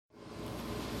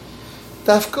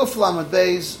Daf Kuf Lamed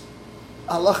Beis.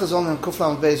 Halacha is only on Kuf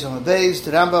Lamed Beis on the Beis. The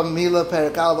Rambam Mila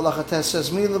Perek Al Halacha Tes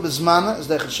says Mila Bezmana is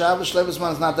Deicha Shabbos. Shlei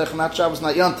Bezmana is not Shabbos,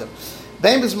 not Yontif.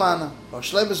 Bein Bezmana or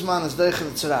Shlei Bezmana is Deicha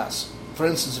Tzeras. For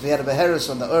instance, if he had a beheris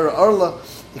on the Orla,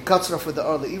 he cuts it off with the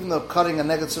Orla, even though cutting a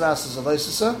neged tzeras is a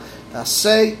loisasa, the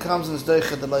asay comes and is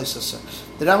doicha the loisasa.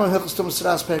 The Rambam Hilchos Tumas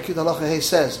Tzeras Perekut Halacha Hey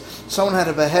says, someone had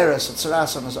a beheris, a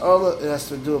tzeras on his Orla, it has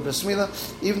to do a bris milah,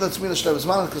 even though it's milah shlei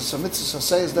b'zman, because it's a mitzvah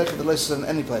asay is doicha the loisasa in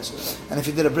any place. And if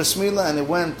he did a bris milah and it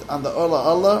went on the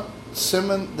Orla,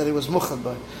 simon that he was muchad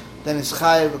by, then he's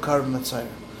chayav v'karb mitzayir.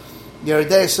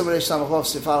 Yeridei Simon Reish Samachlov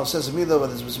Sifal says a milah,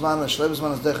 whether it's b'zman or shlei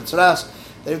b'zman is doicha tzeras.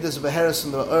 That if there's a beheris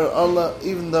in the Orla,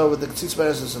 even though with the Ketzitz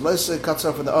beheris there's a loisa, it cuts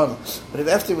off with the Orla. But if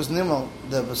after it was nimel,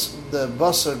 the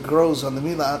basar grows on the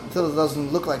milah until it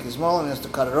doesn't look like he's small and he has to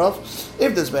cut it off.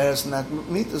 If there's beheris in that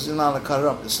meat, he's not allowed to cut it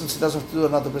off. Since he doesn't have to do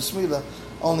another bris milah,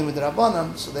 only with the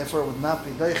Rabbanan, so therefore it would not be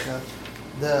deicha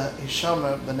the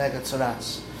Hishomer b'neged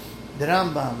tzeras. The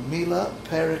Rambam, Mila,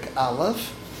 Perik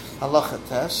Aleph, Halacha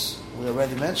Tes, we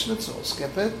already mentioned it, so we'll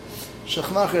skip it.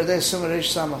 Shechnach Yerdei Simon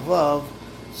Reish Samach Vav,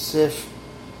 Sif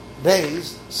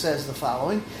Beis says the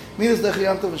following: Milas Deicha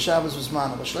Yom Tov Shabbos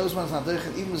V'Zmana, but Shlei V'Zman is not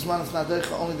Deicha. Even V'Zman is not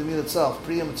Deicha. Only the meal itself,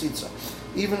 Priya Mitzitza.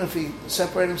 Even if he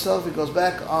separates himself, he goes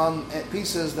back on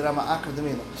pieces that are ma'akav the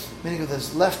milah. Meaning, if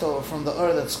there's leftover from the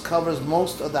that covers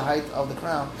most of the height of the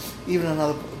crown, even in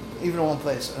one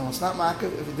place, and it's not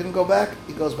ma'akav, if he didn't go back,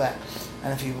 he goes back.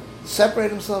 And if he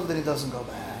separates himself, then he doesn't go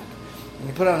back. And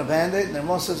you put on a band-aid, and then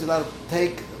Moshe says you're allowed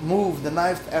to move the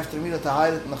knife after the milah to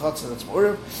hide it in the chutzah that's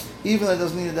mu'uriv, even though it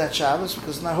doesn't need it that Shabbos,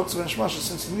 because it's not huktzah ben shmosha,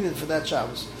 since he needed it for that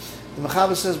Shabbos. The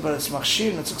Mechaber says, but it's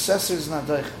machshir and its accessory is not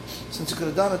doicha, since you could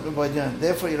have done it by doing it.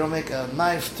 Therefore, you don't make a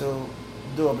knife to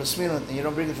do a bris milah, and you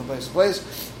don't bring it from place to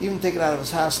place. Even take it out of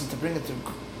his house and to bring it to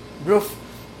roof,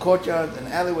 courtyard, and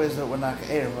alleyways that were not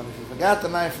air. But if you forgot the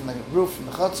knife from the roof and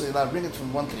the chutzah, you're allowed to bring it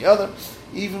from one to the other,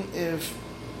 even if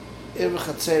they made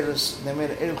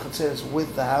an Erev Chatzeres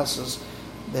with the houses,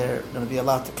 they're going to be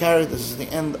allowed to carry. This is the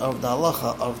end of the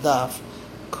halacha of Daf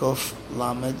Kuf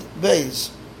Lamed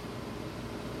Beis.